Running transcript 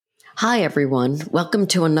Hi, everyone. Welcome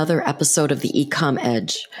to another episode of the Ecom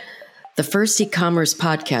Edge, the first e-commerce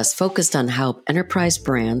podcast focused on how enterprise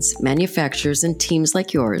brands, manufacturers, and teams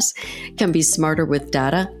like yours can be smarter with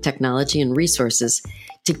data, technology, and resources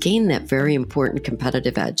to gain that very important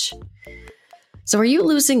competitive edge. So are you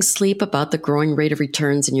losing sleep about the growing rate of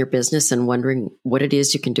returns in your business and wondering what it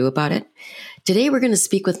is you can do about it? Today, we're going to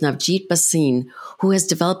speak with Navjeet Bhasin, who has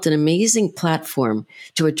developed an amazing platform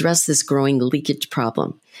to address this growing leakage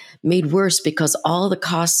problem, made worse because all the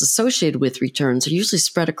costs associated with returns are usually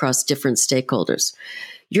spread across different stakeholders.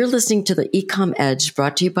 You're listening to the Ecom Edge,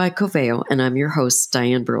 brought to you by Coveo, and I'm your host,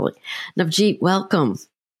 Diane Burley. Navjeet, welcome.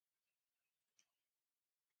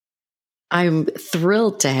 I'm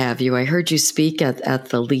thrilled to have you. I heard you speak at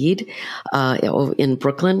the Lead in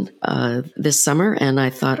Brooklyn this summer, and I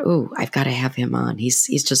thought, oh, I've got to have him on.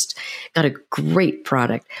 He's just got a great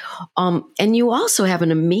product. And you also have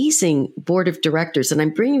an amazing board of directors, and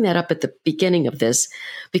I'm bringing that up at the beginning of this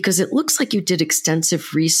because it looks like you did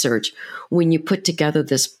extensive research when you put together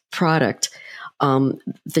this product,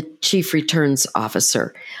 the Chief Returns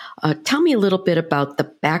Officer. Tell me a little bit about the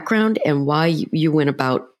background and why you went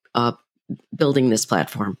about building this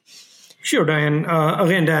platform. Sure, Diane.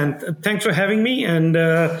 Again, Diane, thanks for having me. And,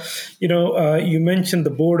 you mentioned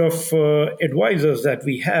the board of advisors that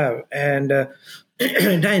we have. And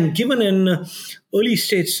Diane, given an early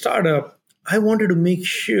stage startup, I wanted to make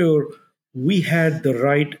sure we had the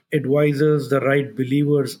right advisors, the right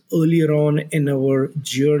believers earlier on in our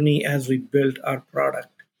journey as we built our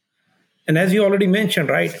product. And as you already mentioned,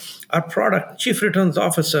 right, our product, Chief Returns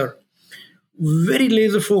Officer, very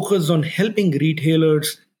laser focused on helping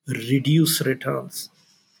retailers reduce returns.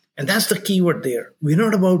 And that's the keyword there. We're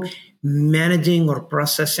not about managing or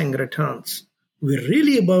processing returns. We're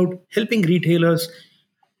really about helping retailers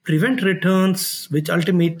prevent returns, which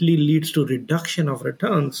ultimately leads to reduction of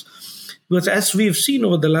returns. Because as we've seen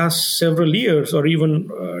over the last several years or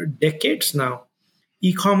even decades now,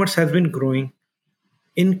 e-commerce has been growing.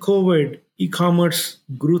 In COVID, e-commerce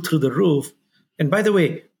grew through the roof. And by the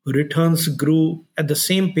way, returns grew at the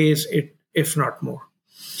same pace, if not more.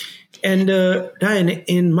 And Diane,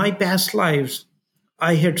 in my past lives,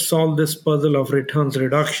 I had solved this puzzle of returns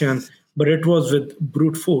reduction, but it was with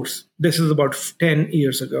brute force. This is about 10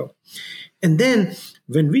 years ago. And then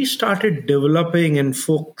when we started developing and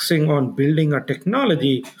focusing on building our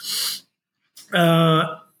technological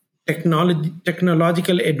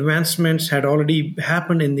advancements had already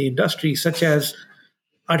happened in the industry, such as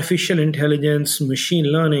artificial intelligence, machine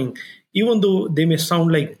learning. Even though they may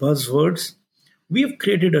sound like buzzwords, we have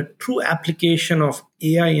created a true application of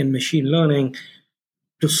AI and machine learning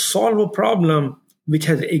to solve a problem which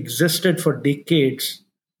has existed for decades,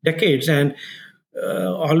 and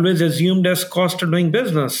always assumed as cost of doing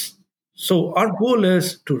business. So our goal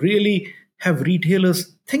is to really have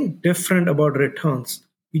retailers think different about returns.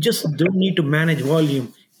 You just don't need to manage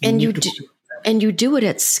volume. And you do it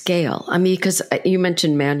at scale. I mean, because you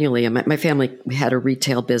mentioned manually. My family had a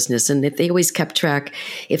retail business, and they always kept track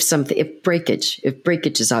if breakage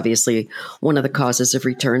is obviously one of the causes of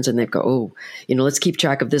returns, and they go, let's keep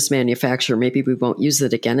track of this manufacturer. Maybe we won't use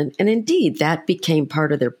it again. And indeed, that became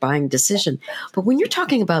part of their buying decision. But when you're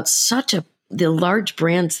talking about the large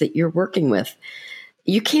brands that you're working with,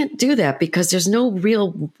 you can't do that because there's no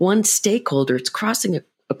real one stakeholder. It's crossing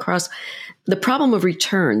across the problem of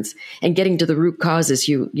returns and getting to the root causes,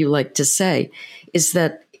 you like to say, is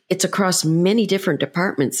that it's across many different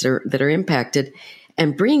departments that are impacted,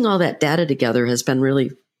 and bringing all that data together has been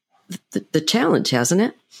really the challenge, hasn't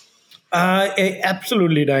it?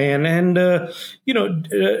 Absolutely, Diane. And,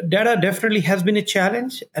 data definitely has been a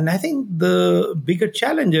challenge. And I think the bigger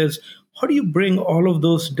challenge is how do you bring all of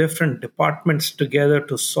those different departments together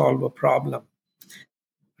to solve a problem,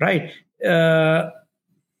 right?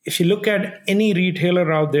 If you look at any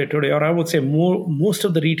retailer out there today, or I would say most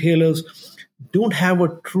of the retailers don't have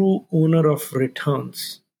a true owner of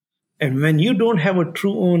returns. And when you don't have a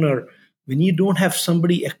true owner, when you don't have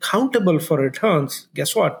somebody accountable for returns,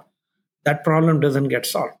 guess what? That problem doesn't get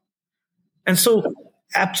solved. And so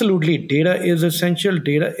absolutely, data is essential.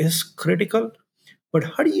 Data is critical. But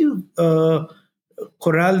how do you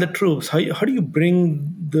corral the troops? How do you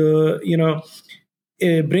bring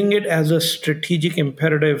bring it as a strategic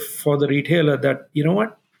imperative for the retailer that, you know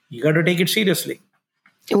what, you got to take it seriously?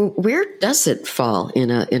 Where does it fall in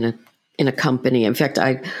a company? In fact,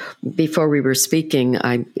 before we were speaking,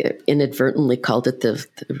 I inadvertently called it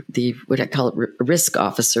the what I call it, risk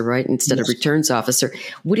officer, right, instead of returns officer.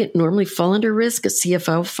 Would it normally fall under risk, a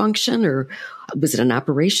CFO function, or was it an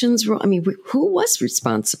operations role? I mean, who was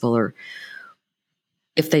responsible? Or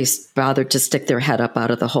If they bothered to stick their head up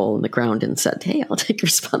out of the hole in the ground and said, "Hey, I'll take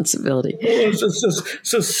responsibility." Well,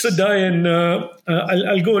 so Diane,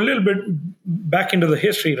 I'll go a little bit back into the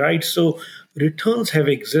history, right? So returns have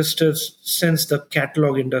existed since the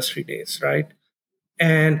catalog industry days, right?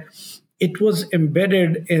 And it was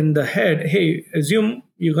embedded in the head. Hey, assume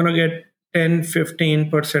you're going to get 10,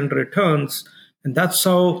 15% returns. And that's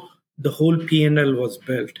how the whole P&L was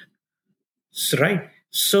built. So, right.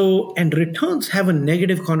 So, and returns have a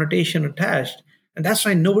negative connotation attached. And that's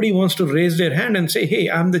why nobody wants to raise their hand and say, hey,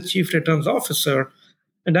 I'm the chief returns officer.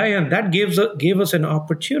 And Diane, that gave us an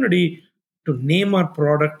opportunity to name our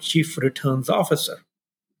product chief returns officer.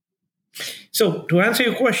 So, to answer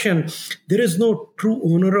your question, there is no true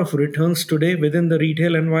owner of returns today within the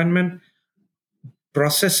retail environment.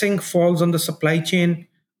 Processing falls on the supply chain,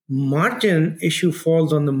 margin issue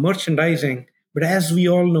falls on the merchandising. But as we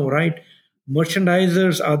all know, right,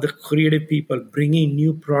 merchandisers are the creative people bringing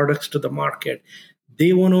new products to the market.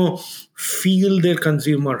 They want to feel their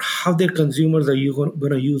consumer, how their consumers are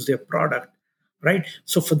going to use their product, right?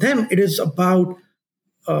 So for them, it is about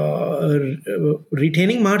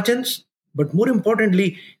retaining margins, but more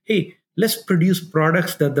importantly, hey, let's produce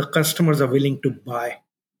products that the customers are willing to buy.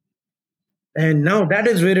 And now that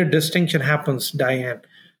is where a distinction happens, Diane.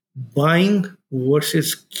 Buying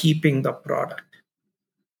versus keeping the product,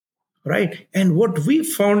 right? And what we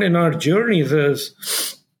found in our journeys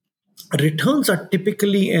is returns are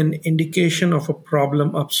typically an indication of a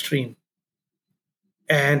problem upstream.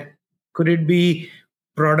 And could it be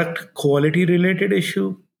product quality related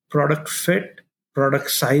issue, product fit,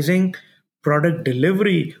 product sizing, product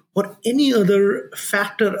delivery, or any other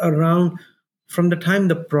factor around from the time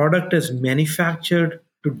the product is manufactured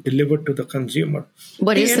to delivered to the consumer?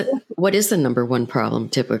 What is the number one problem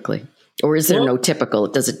typically? Or is there no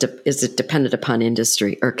typical? Is it dependent upon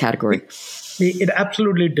industry or category? It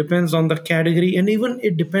absolutely depends on the category, and even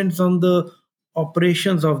it depends on the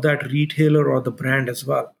operations of that retailer or the brand as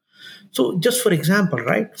well. So just for example,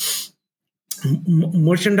 right,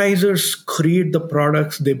 merchandisers create the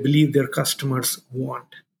products they believe their customers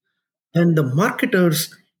want, and the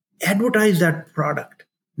marketers advertise that product.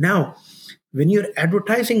 Now, when you're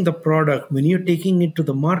advertising the product, when you're taking it to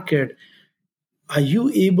the market, are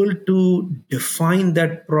you able to define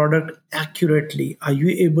that product accurately? Are you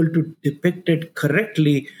able to depict it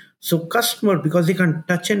correctly? So customer, because they can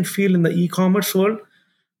touch and feel in the e-commerce world,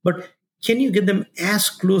 but can you get them as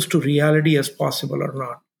close to reality as possible or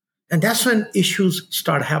not? And that's when issues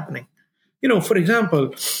start happening. For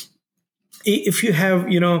example, if you have,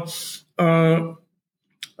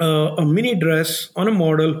 a mini dress on a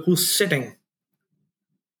model who's sitting,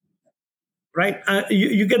 right?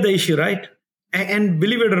 You get the issue, right? And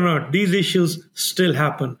believe it or not, these issues still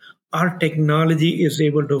happen. Our technology is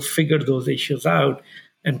able to figure those issues out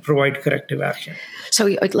and provide corrective action. So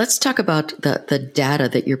let's talk about the data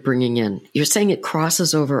that you're bringing in. You're saying it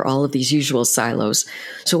crosses over all of these usual silos.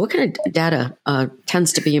 So what kind of data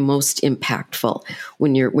tends to be most impactful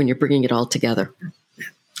when you're bringing it all together?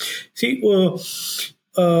 See,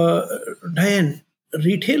 Diane,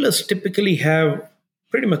 retailers typically have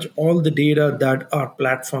pretty much all the data that our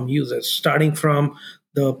platform uses, starting from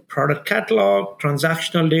the product catalog,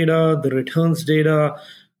 transactional data, the returns data,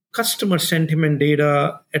 customer sentiment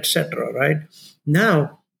data, etc. Right?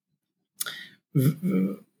 Now,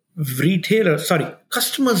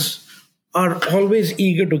 customers are always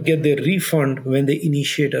eager to get their refund when they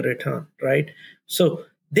initiate a return, right? So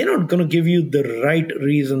they're not going to give you the right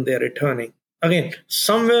reason they're returning. Again,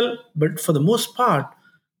 some will, but for the most part,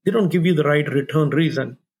 they don't give you the right return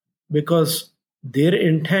reason, because their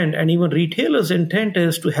intent, and even retailers' intent,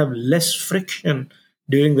 is to have less friction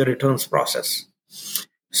during the returns process.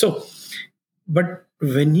 So, but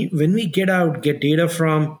when we get data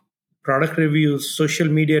from product reviews, social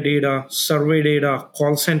media data, survey data,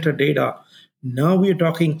 call center data, now we're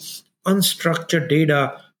talking unstructured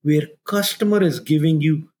data where customer is giving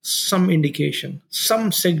you some indication,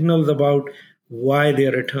 some signals about why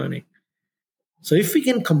they're returning. So if we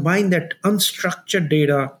can combine that unstructured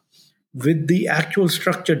data with the actual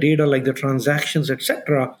structured data like the transactions,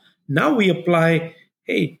 etc., now we apply,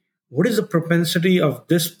 hey, what is the propensity of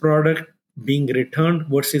this product being returned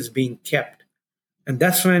versus being kept? And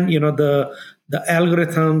that's when the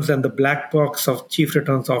algorithms and the black box of chief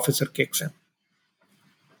returns officer kicks in.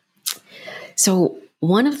 So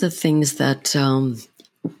one of the things that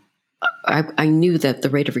I knew that the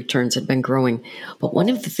rate of returns had been growing, but one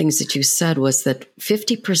of the things that you said was that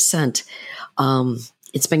 50%,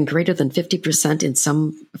 it's been greater than 50% in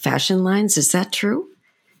some fashion lines. Is that true?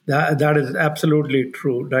 That is absolutely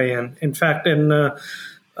true, Diane. In fact, in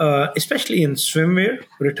especially in swimwear,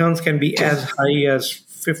 returns can be as high as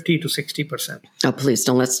 50 to 60%. Oh, please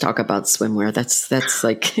don't. Let's talk about swimwear. That's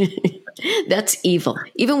like, that's evil.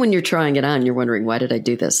 Even when you're trying it on, you're wondering, why did I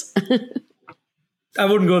do this? I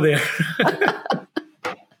wouldn't go there.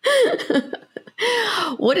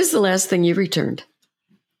 What is the last thing you returned?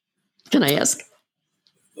 Can I ask?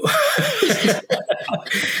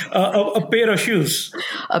 A pair of shoes.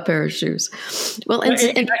 A pair of shoes. Well,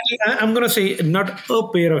 I'm going to say not a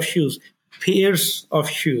pair of shoes, pairs of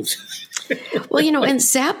shoes. Well, and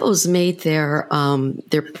Zappos made their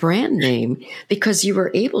brand name because you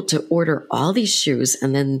were able to order all these shoes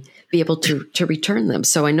and then be able to return them.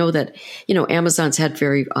 So I know that, Amazon's had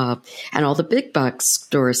very, and all the big box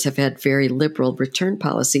stores have had very liberal return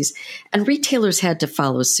policies, and retailers had to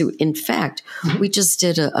follow suit. In fact, we just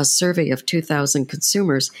did a survey of 2,000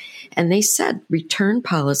 consumers, and they said return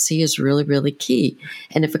policy is really, really key.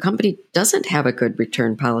 And if a company doesn't have a good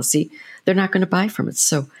return policy, they're not going to buy from it.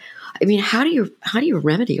 So, I mean, how do you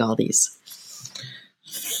remedy all these?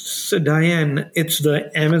 So, Diane, it's the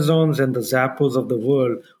Amazons and the Zappos of the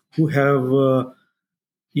world who have,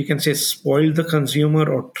 you can say, spoiled the consumer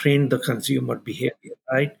or trained the consumer behavior,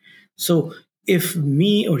 right? So, if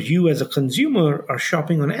me or you as a consumer are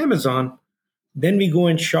shopping on Amazon, then we go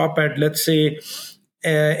and shop at, let's say,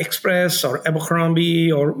 Express or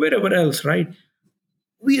Abercrombie or wherever else, right?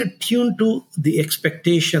 We are tuned to the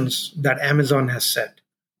expectations that Amazon has set.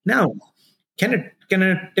 Now, can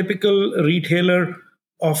a typical retailer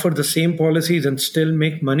offer the same policies and still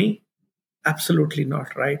make money? Absolutely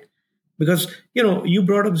not, right? Because, you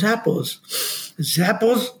brought up Zappos.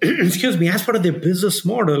 Zappos, excuse me, as part of their business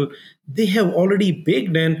model, they have already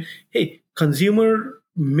baked in, hey, consumer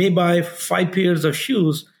may buy 5 pairs of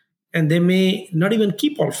shoes and they may not even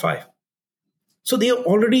keep all 5. So they are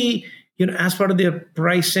already, as part of their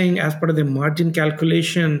pricing, as part of their margin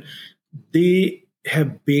calculation, they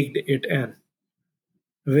have baked it in.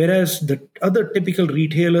 Whereas the other typical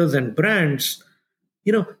retailers and brands,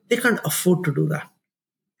 they can't afford to do that.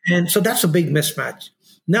 And so that's a big mismatch.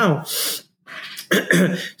 Now,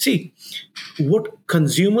 see, what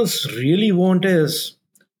consumers really want is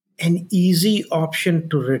an easy option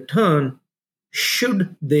to return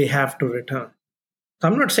should they have to return. So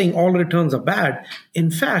I'm not saying all returns are bad. In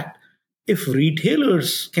fact, if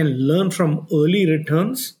retailers can learn from early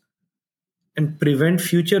returns and prevent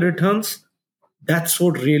future returns, that's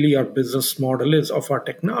what really our business model is of our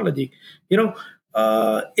technology.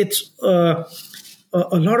 It's a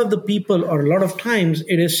lot of the people, or a lot of times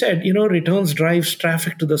it is said, returns drives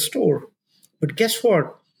traffic to the store. But guess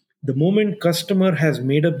what? The moment customer has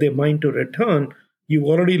made up their mind to return, you've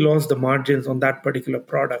already lost the margins on that particular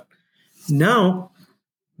product. Now,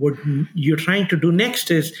 what you're trying to do next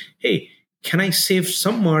is, hey, can I save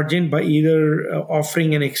some margin by either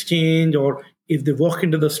offering an exchange, or if they walk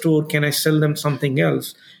into the store, can I sell them something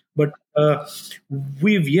else? But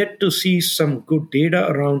we've yet to see some good data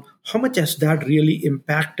around how much has that really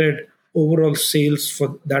impacted overall sales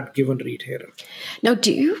for that given retailer. Now,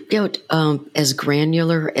 do you get as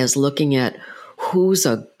granular as looking at who's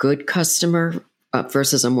a good customer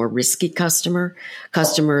versus a more risky customer?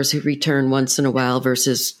 Customers who return once in a while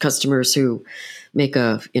versus customers who make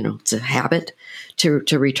it's a habit to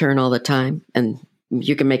return all the time, and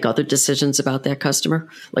you can make other decisions about that customer.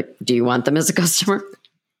 Like, do you want them as a customer?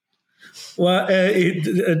 Well,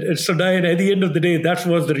 so Diane, at the end of the day, that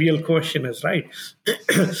was the real question is, right?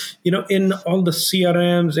 In all the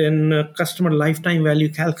CRMs and customer lifetime value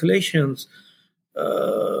calculations,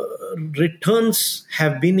 returns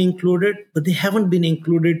have been included, but they haven't been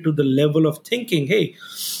included to the level of thinking, hey,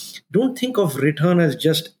 don't think of return as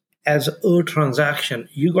just as a transaction.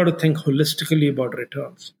 You got to think holistically about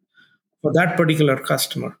returns for that particular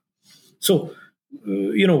customer. So,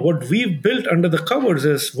 what we've built under the covers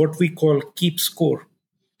is what we call Keep Score,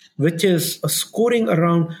 which is a scoring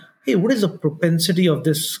around, hey, what is the propensity of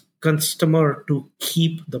this customer to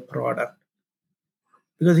keep the product?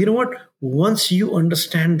 Because you know what? Once you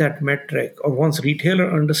understand that metric, or once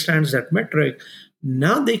retailer understands that metric,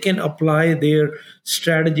 now they can apply their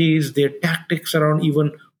strategies, their tactics around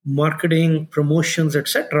even marketing, promotions,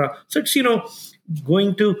 etc. So it's,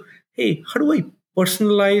 going to, hey, how do I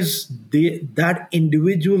personalize that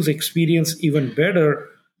individual's experience even better,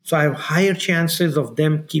 so I have higher chances of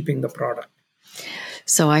them keeping the product?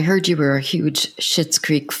 So I heard you were a huge Schitt's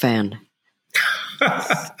Creek fan.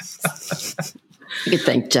 You could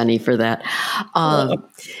thank Jenny for that.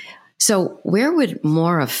 So where would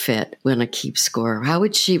Maura fit in a Keep Score?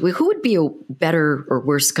 Who would be a better or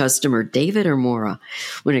worse customer, David or Maura,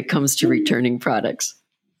 when it comes to returning products?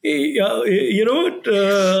 You know what?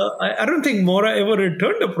 I don't think Mora ever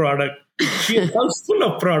returned a product. She is house full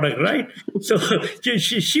of product, right? So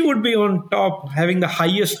she would be on top, having the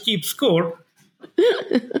highest keep score.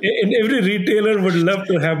 And every retailer would love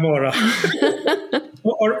to have Mora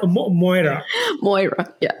or Moira.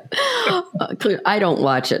 Moira, yeah. I don't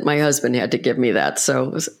watch it. My husband had to give me that,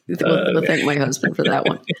 so we'll thank my husband for that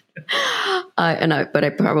one. But I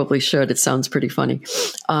probably should. It sounds pretty funny.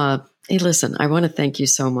 Hey, listen, I want to thank you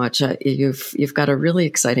so much. You've got a really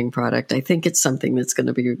exciting product. I think it's something that's going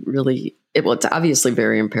to be really it's obviously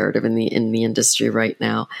very imperative in the industry right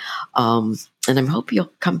now. And I hope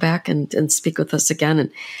you'll come back and speak with us again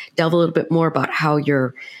and delve a little bit more about how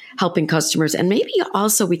you're helping customers. And maybe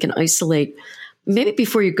also we can isolate, maybe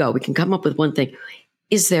before you go, we can come up with one thing.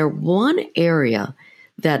 Is there one area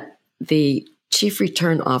that the chief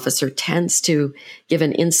return officer tends to give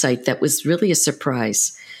an insight that was really a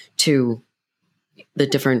surprise to the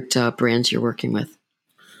different brands you're working with?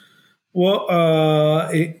 Well,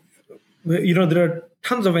 there are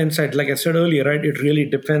tons of insight. Like I said earlier, right? It really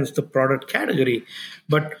depends the product category,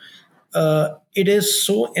 but it is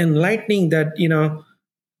so enlightening that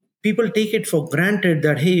people take it for granted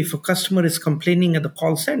that, hey, if a customer is complaining at the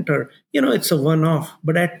call center, it's a one-off.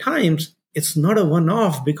 But at times, it's not a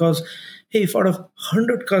one-off because, hey, if out of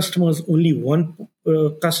 100 customers, only one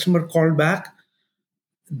customer called back,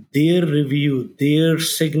 their review, their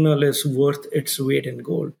signal is worth its weight in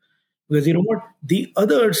gold. Because you know what? The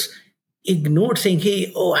others ignored saying,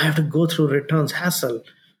 hey, I have to go through returns hassle.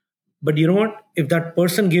 But you know what? If that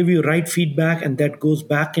person gave you right feedback and that goes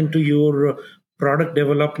back into your product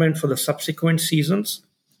development for the subsequent seasons,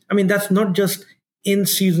 I mean, that's not just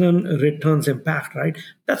in-season returns impact, right?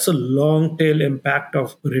 That's a long-tail impact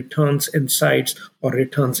of returns insights or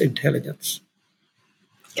returns intelligence.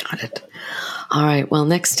 Got it. All right. Well,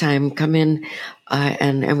 next time come in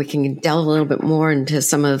and we can delve a little bit more into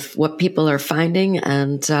some of what people are finding.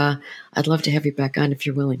 And I'd love to have you back on if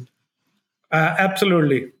you're willing.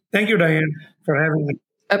 Absolutely. Thank you, Diane, for having me.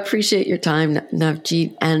 Appreciate your time,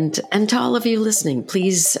 Navjeet. And to all of you listening,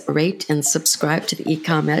 please rate and subscribe to the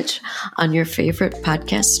Ecom Edge on your favorite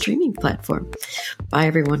podcast streaming platform. Bye,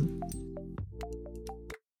 everyone.